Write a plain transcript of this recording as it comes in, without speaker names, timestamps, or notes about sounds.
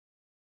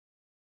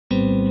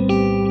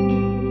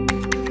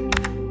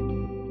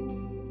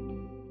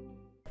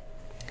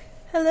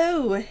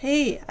Hello,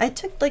 hey, I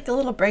took like a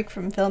little break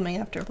from filming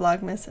after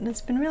Vlogmas and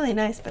it's been really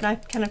nice, but I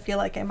kind of feel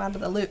like I'm out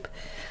of the loop.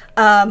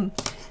 I'm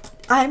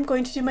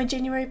going to do my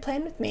January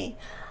plan with me.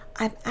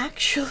 I'm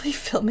actually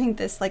filming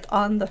this like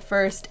on the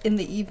 1st in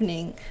the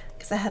evening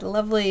because I had a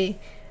lovely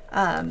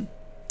New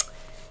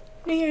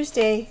Year's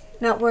Day,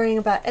 not worrying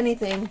about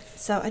anything,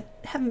 so I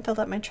haven't filled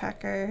out my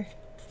tracker,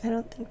 I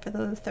don't think, for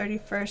the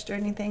 31st or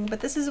anything, but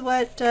this is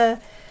what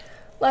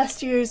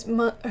last year's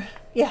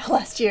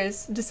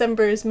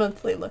December's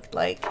monthly looked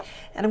like,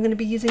 and I'm going to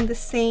be using the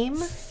same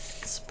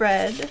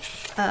spread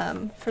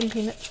from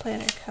Peanut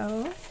Planner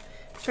Co.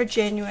 for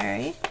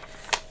January,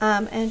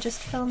 and just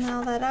filling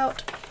all that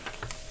out.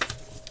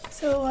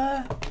 So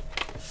I'm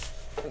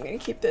going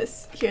to keep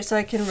this here so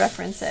I can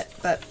reference it,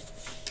 but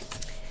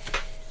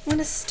I'm going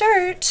to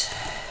start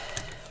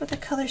with a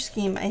color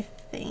scheme, I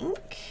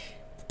think.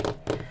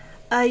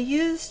 I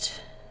used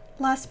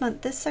last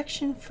month this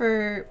section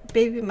for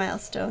baby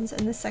milestones,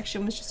 and this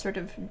section was just sort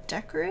of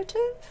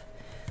decorative,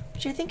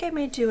 which I think I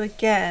may do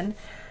again.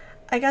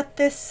 I got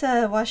this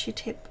washi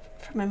tape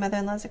from my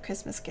mother-in-law as a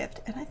Christmas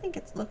gift, and I think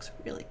it looks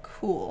really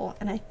cool,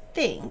 and I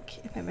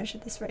think, if I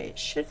measured this right, it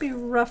should be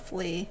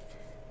roughly,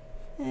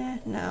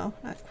 no,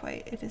 not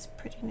quite, it is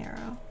pretty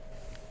narrow.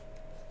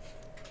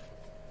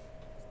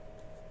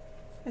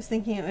 I was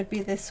thinking it would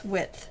be this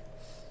width,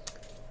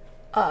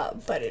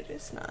 but it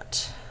is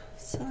not.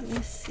 So let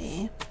me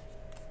see.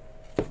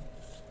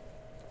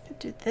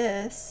 Do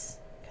this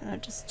kind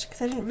of just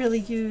because I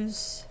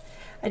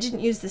didn't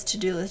use this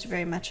to-do list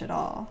very much at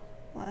all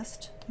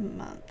last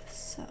month,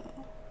 so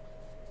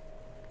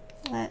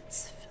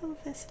let's fill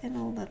this in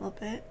a little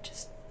bit,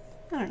 just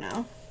I don't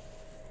know,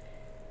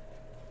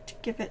 to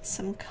give it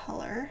some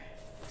color.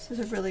 This is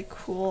a really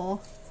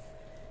cool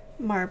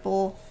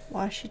marble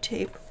washi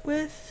tape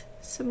with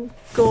some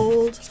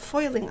gold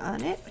foiling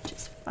on it, which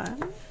is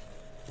fun.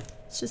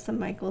 It's just the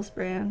Michaels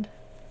brand.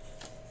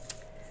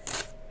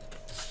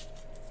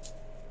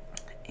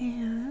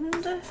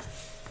 And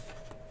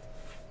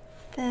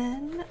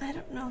then, I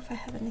don't know if I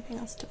have anything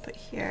else to put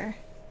here.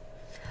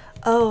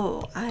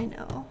 Oh, I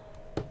know.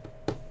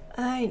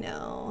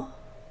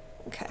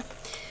 Okay.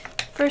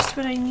 First,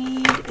 what I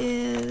need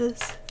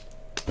is,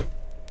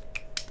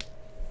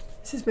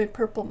 this is my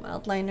purple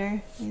mild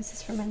liner. I use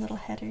this for my little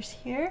headers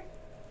here.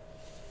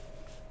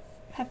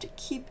 I have to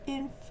keep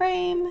in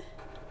frame.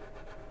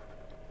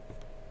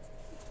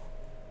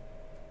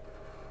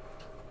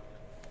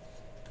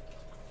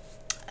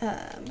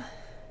 Let's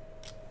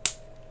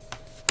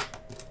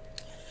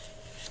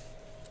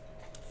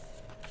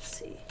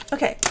see.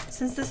 Okay,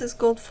 since this is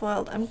gold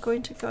foiled, I'm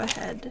going to go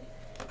ahead.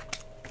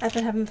 I've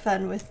been having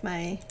fun with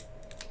my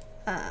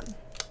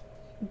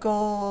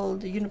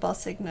gold Uniball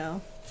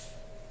Signo.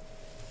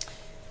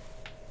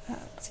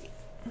 Let's see.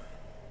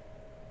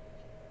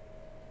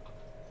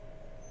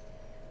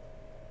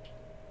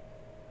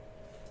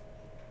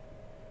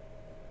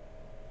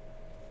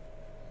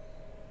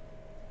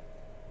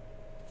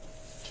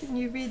 Can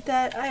you read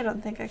that? I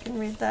don't think I can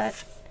read that.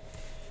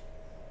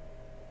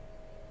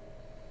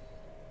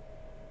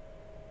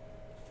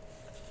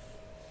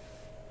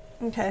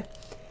 Okay.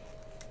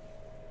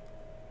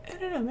 I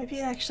don't know, maybe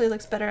it actually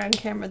looks better on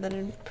camera than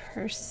in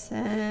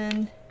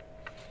person.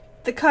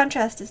 The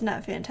contrast is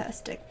not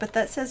fantastic, but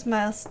that says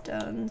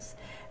milestones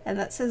and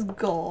that says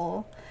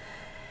goal.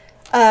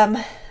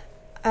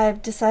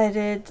 I've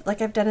decided,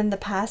 like I've done in the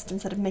past,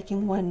 instead of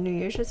making one New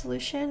Year's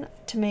resolution,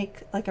 to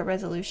make like a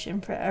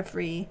resolution for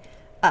every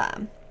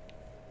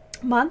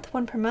month,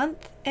 one per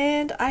month,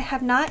 and I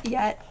have not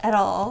yet at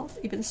all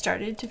even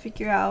started to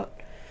figure out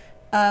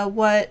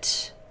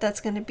what that's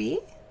going to be,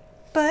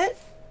 but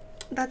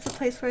that's the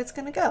place where it's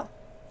going to go.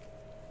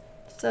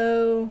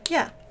 So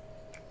yeah,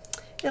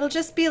 it'll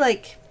just be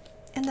like,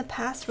 in the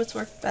past what's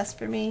worked best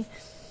for me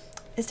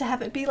is to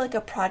have it be like a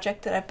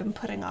project that I've been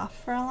putting off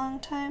for a long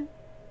time,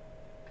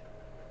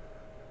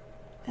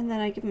 and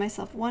then I give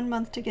myself 1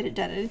 month to get it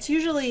done. And it's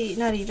usually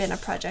not even a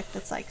project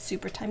that's like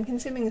super time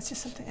consuming, it's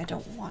just something I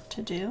don't want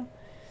to do.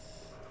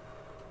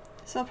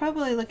 So I'll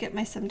probably look at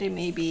my someday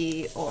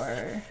maybe,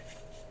 or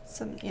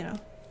some, you know,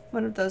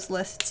 one of those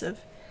lists of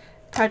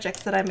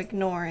projects that I'm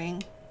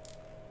ignoring.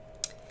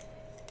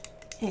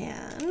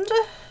 And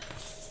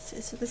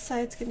so this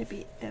side's going to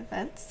be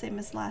events, same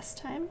as last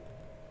time.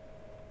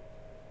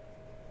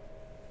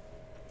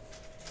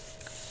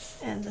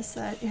 And this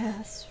side,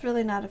 yeah, it's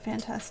really not a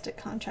fantastic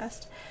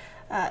contrast.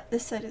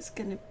 This side is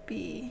going to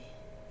be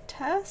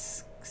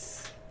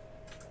tasks.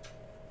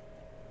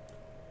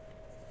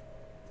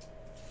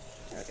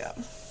 There we go.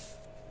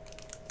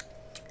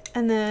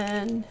 And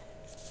then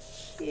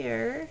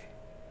here,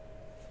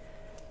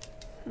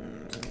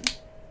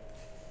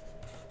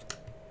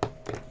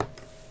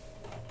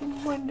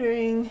 I'm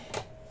wondering,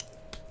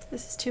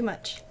 this is too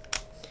much.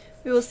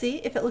 We will see.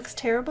 If it looks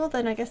terrible,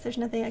 then I guess there's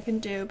nothing I can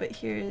do, but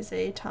here is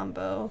a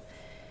Tombow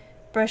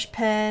brush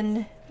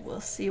pen.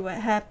 We'll see what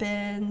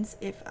happens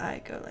if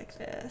I go like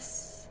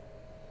this.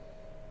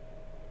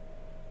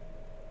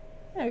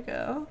 There we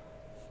go.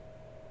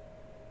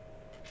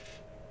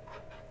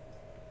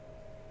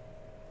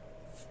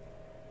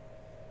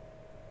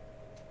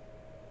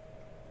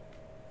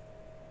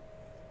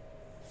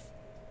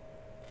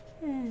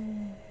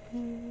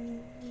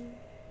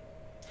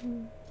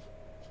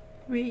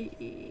 Alright,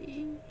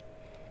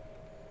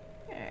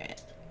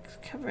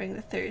 covering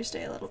the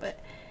Thursday a little bit.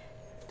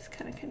 Just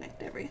kind of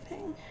connect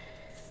everything.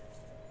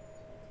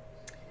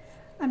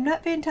 I'm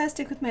not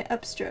fantastic with my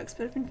upstrokes,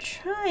 but I've been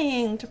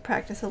trying to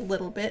practice a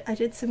little bit. I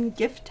did some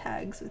gift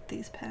tags with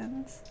these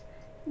pens,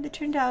 and they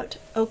turned out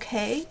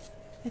okay,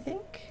 I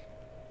think.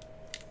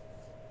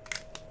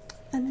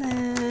 And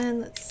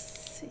then, let's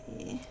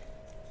see.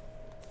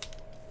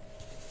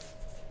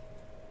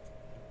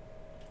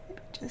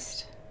 Maybe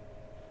just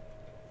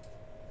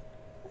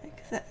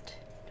like that.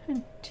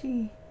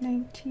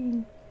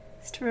 2019.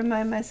 Just to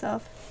remind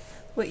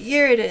myself what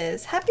year it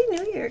is. Happy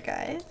New Year,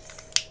 guys.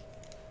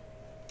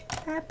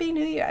 Happy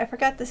New Year. I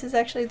forgot this is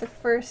actually the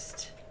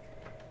first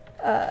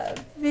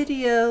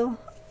video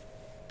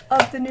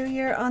of the new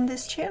year on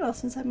this channel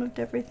since I moved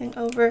everything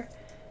over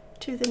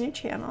to the new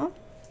channel.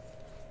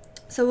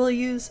 So we'll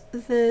use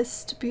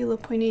this Stabilo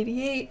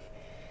 0.88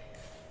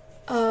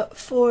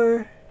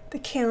 for the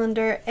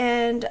calendar,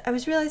 and I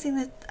was realizing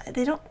that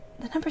the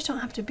numbers don't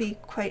have to be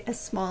quite as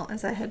small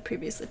as I had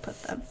previously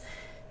put them.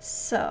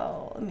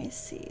 So let me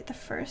see, the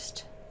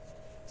first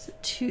is a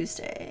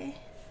Tuesday.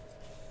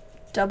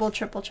 Double,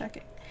 triple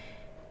checking.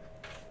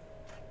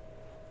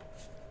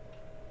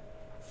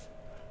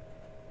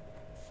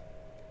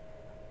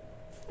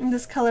 And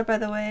this color, by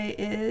the way,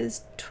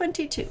 is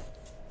 22.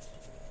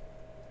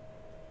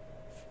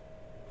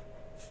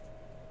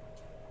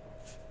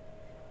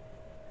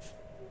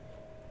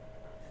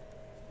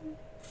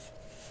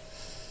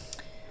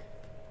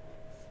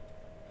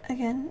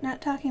 Again,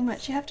 not talking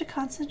much. You have to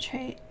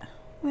concentrate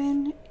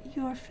when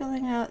you're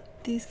filling out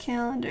these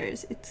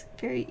calendars. It's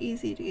very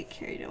easy to get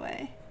carried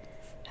away.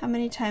 How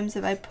many times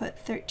have I put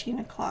 13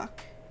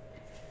 o'clock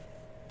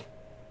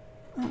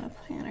on a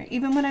planner,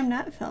 even when I'm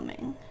not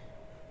filming?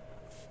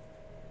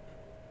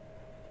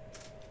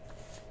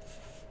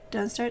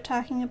 Don't start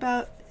talking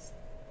about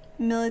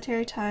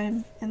military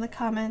time in the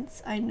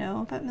comments. I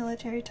know about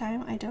military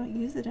time. I don't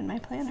use it in my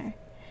planner.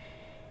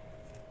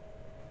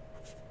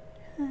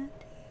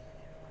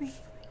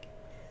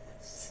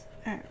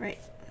 Alright.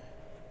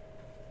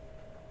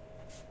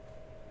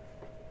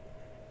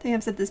 I think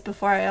I've said this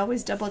before, I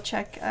always double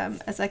check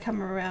as I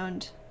come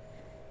around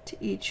to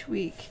each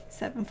week,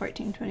 7,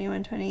 14,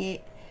 21,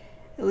 28.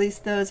 At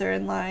least those are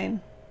in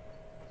line.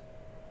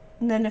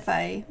 And then if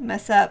I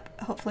mess up,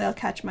 hopefully I'll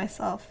catch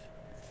myself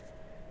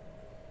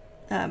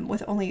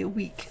with only a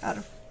week out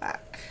of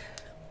whack.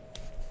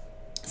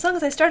 As long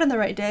as I start on the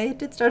right day. It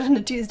did start on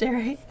a Tuesday,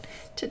 right?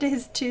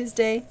 Today's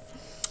Tuesday.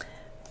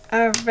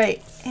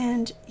 Alright,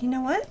 and you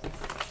know what?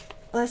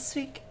 Last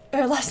week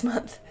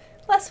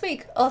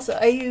also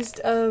I used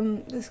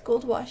this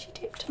gold washi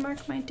tape to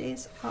mark my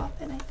days off,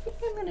 and I think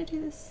I'm gonna do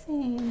the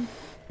same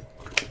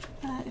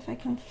if I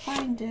can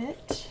find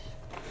it.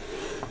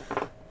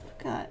 I've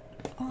got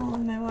all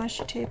of my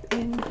washi tape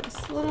in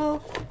this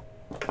little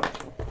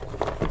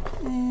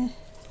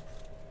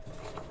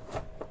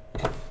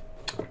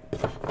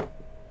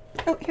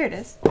oh, here it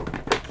is.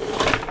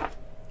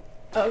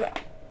 Okay.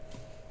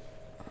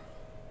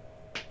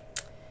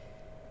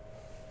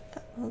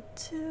 That will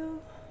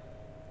do.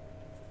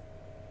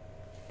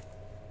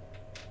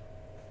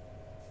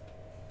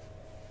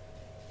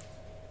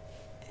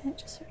 And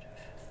just sort of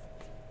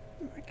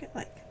mark it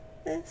like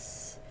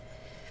this.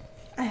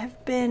 I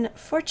have been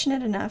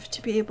fortunate enough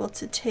to be able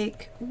to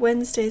take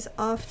Wednesdays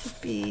off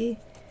to be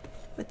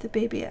with the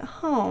baby at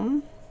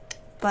home,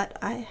 but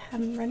I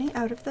am running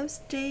out of those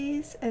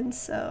days, and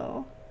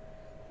so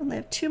I only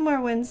have 2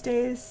 more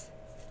Wednesdays.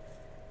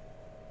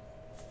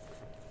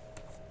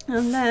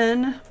 And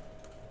then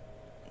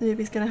the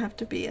baby's gonna have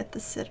to be at the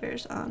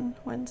sitters on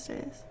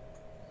Wednesdays.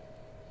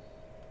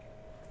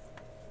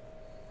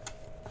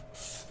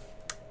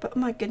 But oh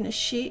my goodness,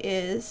 she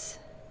is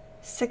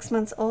 6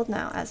 months old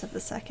now as of the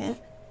 2nd.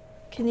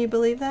 Can you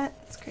believe that?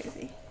 It's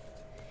crazy.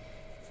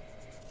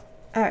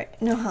 Alright,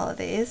 no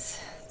holidays.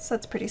 So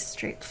that's pretty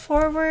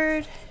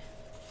straightforward.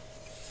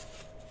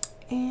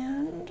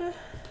 And let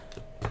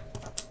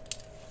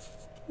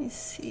me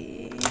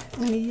see. I'm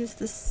going to use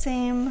the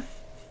same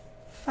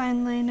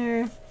fine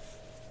liner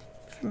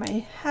for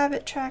my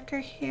habit tracker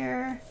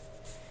here.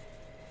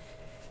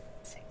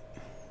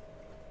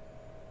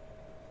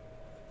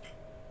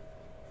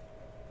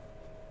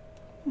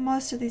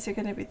 Most of these are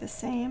going to be the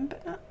same,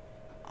 but not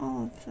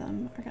all of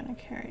them are going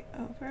to carry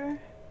over.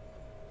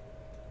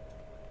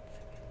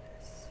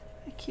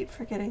 I keep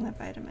forgetting the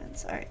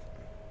vitamins. All right.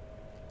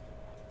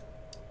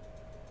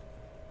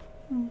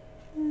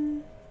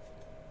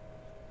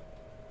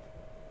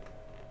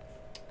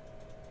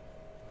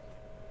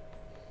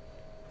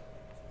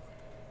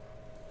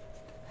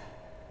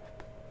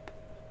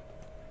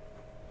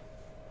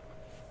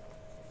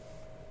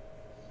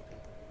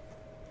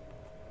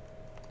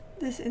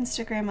 This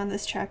Instagram on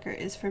this tracker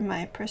is for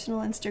my personal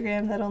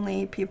Instagram that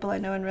only people I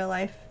know in real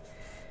life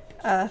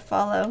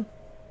follow.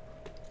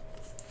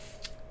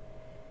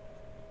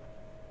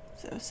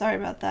 So sorry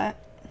about that.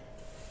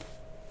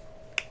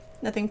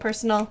 Nothing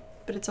personal,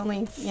 but it's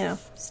only, you know,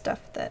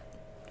 stuff that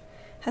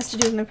has to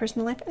do with my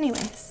personal life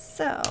anyway.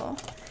 So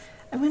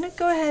I'm going to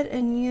go ahead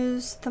and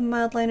use the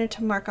mild liner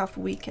to mark off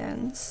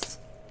weekends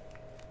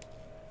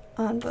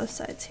on both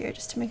sides here,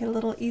 just to make it a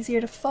little easier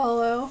to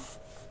follow.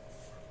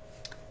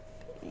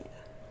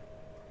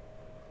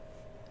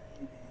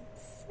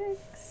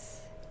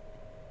 6,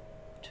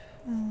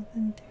 12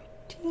 and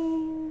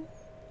 13,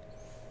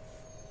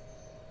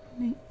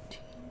 19,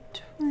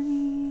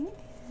 20,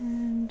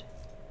 and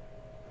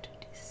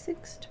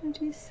 26,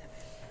 27.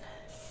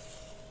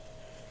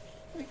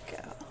 There we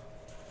go.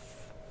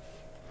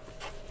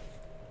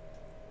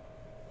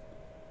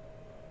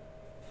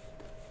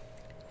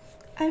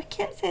 I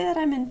can't say that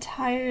I'm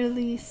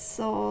entirely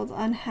sold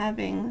on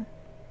having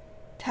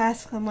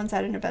tasks on one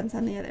side and events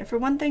on the other. For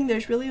one thing,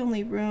 there's really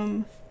only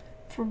room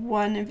for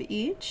one of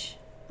each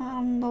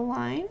on the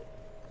line.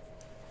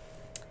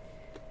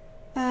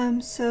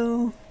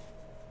 So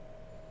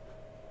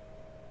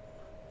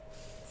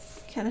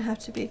you kind of have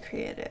to be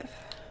creative.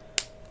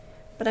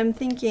 But I'm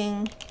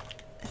thinking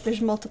if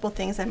there's multiple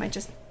things, I might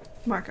just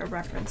mark a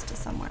reference to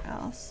somewhere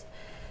else.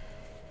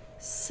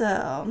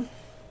 So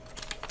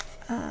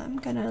I'm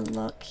gonna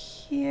look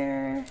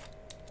here.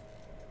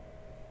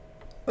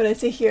 When I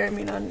say here, I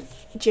mean on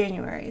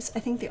January's. I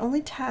think the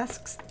only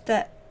task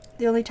that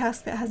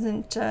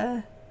hasn't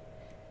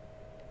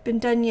been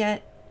done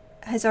yet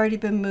has already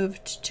been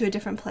moved to a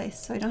different place,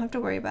 so I don't have to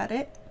worry about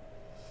it.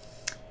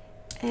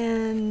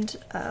 And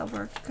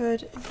we're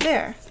good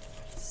there.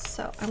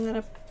 So I'm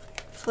gonna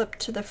flip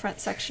to the front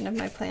section of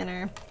my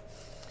planner,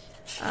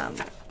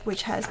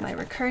 which has my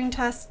recurring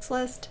tasks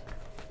list,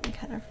 and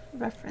kind of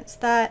reference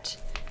that.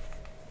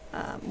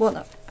 Well,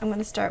 no, I'm going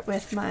to start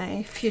with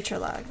my future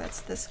log.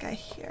 That's this guy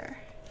here.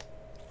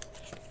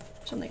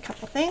 There's only a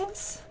couple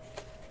things.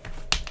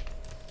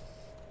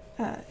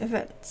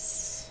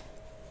 Events.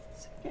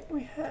 So here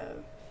we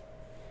have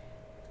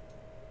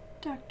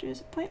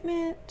doctor's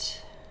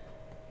appointment.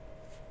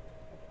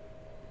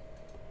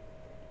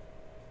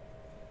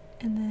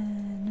 And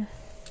then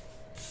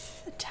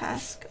a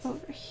task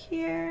over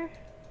here.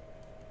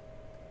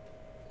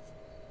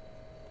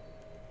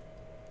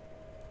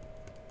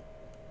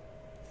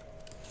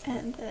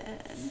 And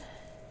then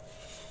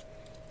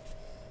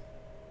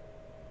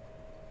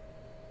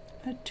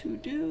a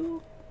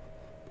to-do.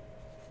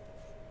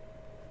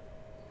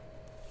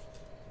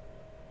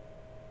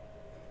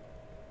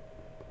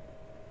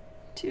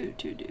 Two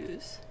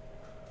to-dos.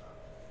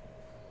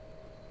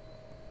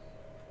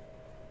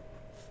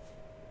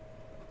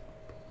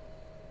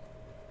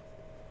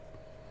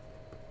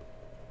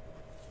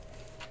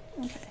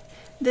 Okay.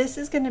 This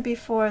is going to be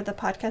for the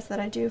podcast that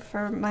I do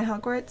for my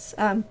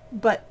Hogwarts,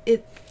 but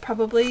it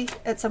probably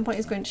at some point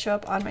is going to show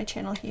up on my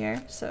channel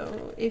here.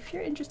 So if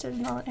you're interested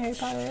in all in Harry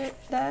Potter,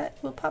 that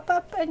will pop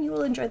up and you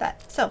will enjoy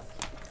that. So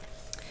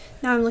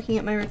now I'm looking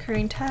at my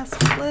recurring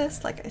task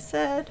list. Like I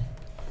said,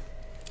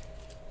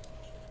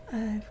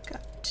 I've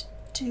got to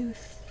do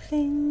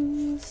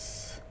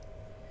things.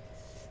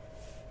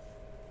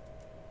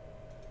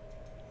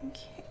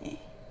 Okay.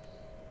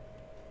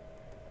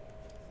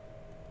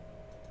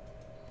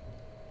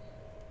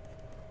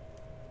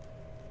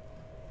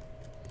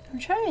 I'm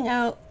trying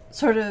out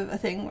sort of a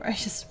thing where I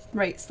just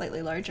write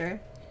slightly larger.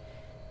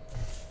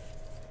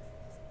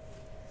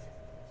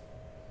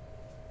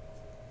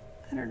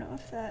 I don't know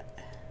if that...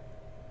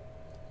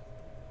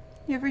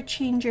 You ever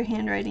change your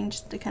handwriting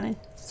just to kind of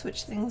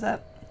switch things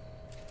up?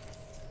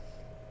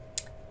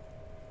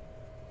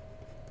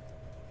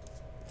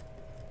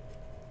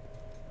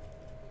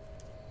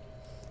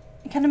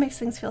 It kind of makes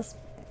things feel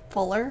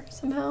fuller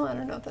somehow. I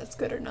don't know if that's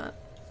good or not.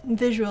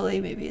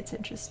 Visually, maybe it's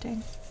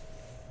interesting.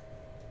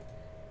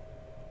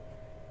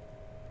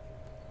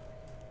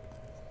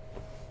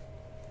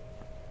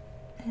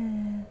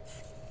 Let's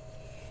see.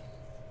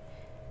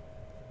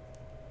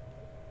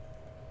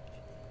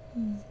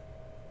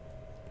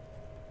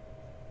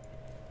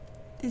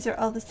 These are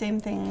all the same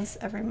things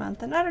every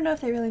month, and I don't know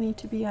if they really need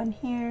to be on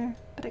here,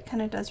 but it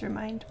kind of does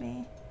remind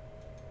me.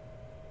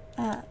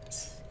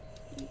 Let's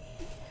see.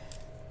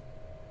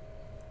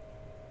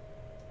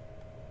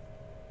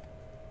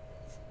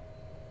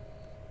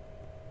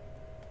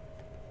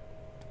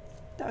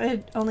 That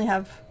would only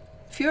have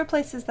fewer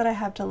places that I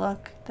have to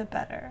look, the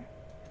better.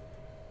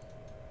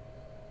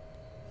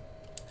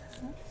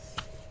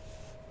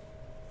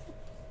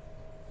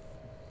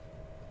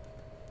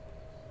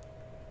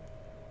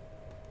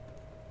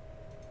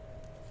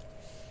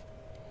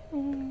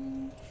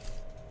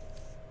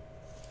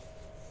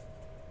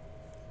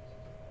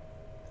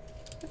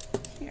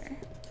 Here.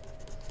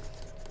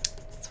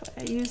 That's why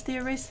I use the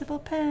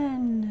erasable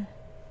pen.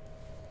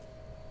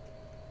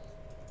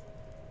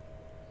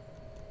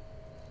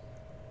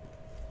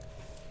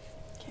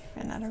 Okay,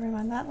 ran out of room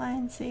on that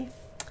line, see?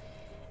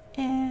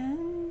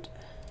 And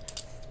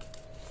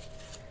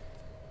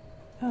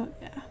oh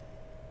yeah,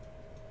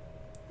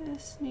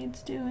 this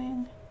needs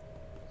doing.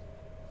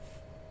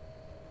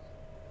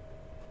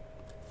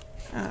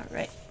 All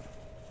right,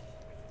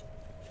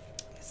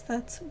 guess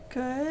that's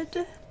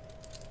good.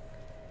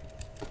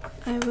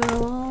 I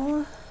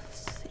will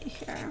see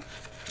here.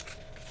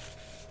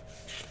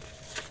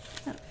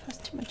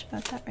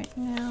 about that right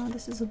now.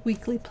 This is a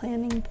weekly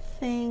planning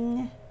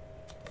thing.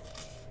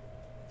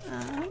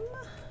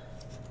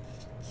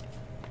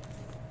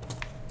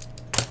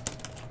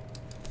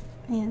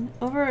 And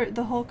over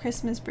the whole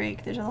Christmas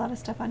break, there's a lot of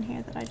stuff on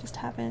here that I just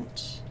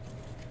haven't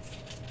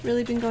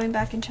really been going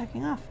back and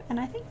checking off, and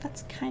I think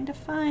that's kind of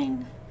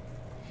fine.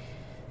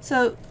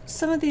 So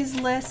some of these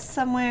lists,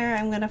 somewhere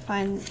I'm going to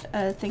find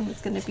a thing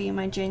that's going to be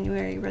my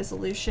January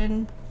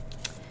resolution,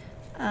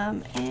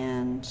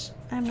 and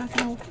I'm not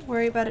going to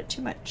worry about it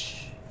too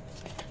much.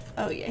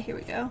 Oh yeah, here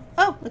we go.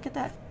 Oh, look at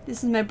that.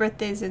 This is my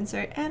birthdays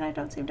insert, and I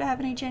don't seem to have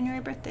any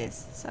January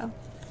birthdays, so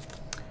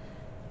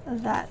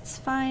that's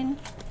fine.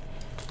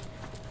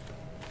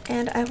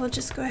 And I will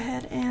just go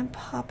ahead and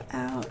pop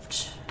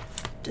out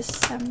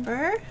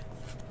December.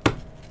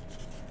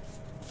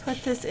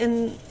 Put this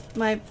in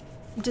my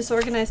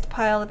disorganized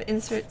pile of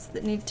inserts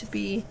that need to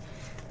be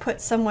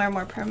put somewhere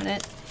more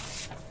permanent,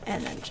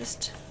 and then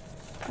just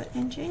put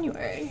in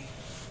January.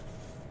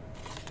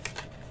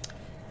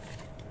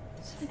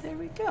 So there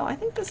we go. I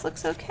think this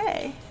looks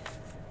okay.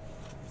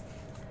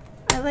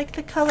 I like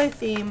the color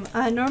theme.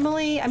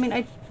 Normally, I mean,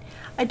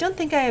 I don't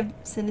think I have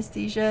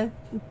synesthesia,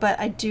 but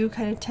I do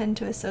kind of tend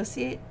to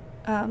associate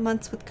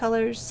months with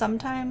colors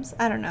sometimes.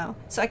 I don't know.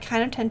 So I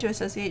kind of tend to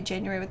associate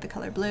January with the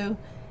color blue,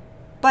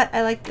 but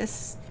I like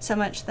this so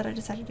much that I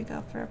decided to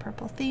go for a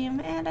purple theme,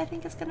 and I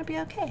think it's going to be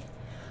okay.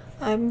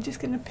 I'm just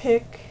going to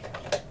pick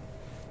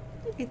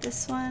maybe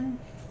this one.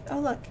 Oh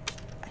look,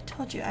 I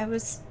told you I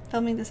was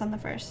filming this on the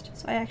 1st,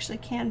 so I actually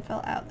can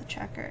fill out the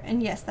tracker,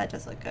 and yes, that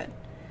does look good.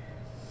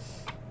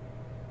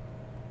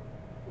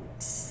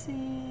 Let's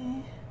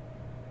see.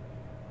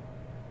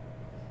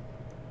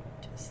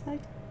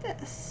 Like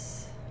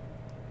this.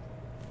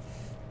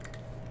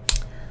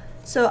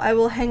 So I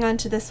will hang on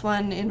to this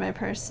one in my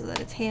purse so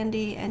that it's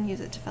handy and use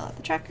it to fill out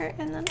the tracker,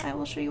 and then I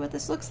will show you what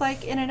this looks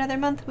like in another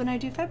month when I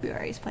do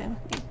February's plan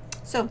with me.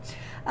 So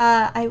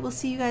I will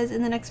see you guys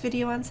in the next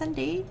video on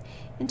Sunday.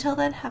 Until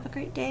then, have a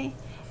great day,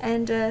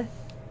 and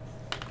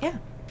yeah,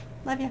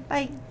 love you,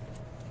 bye.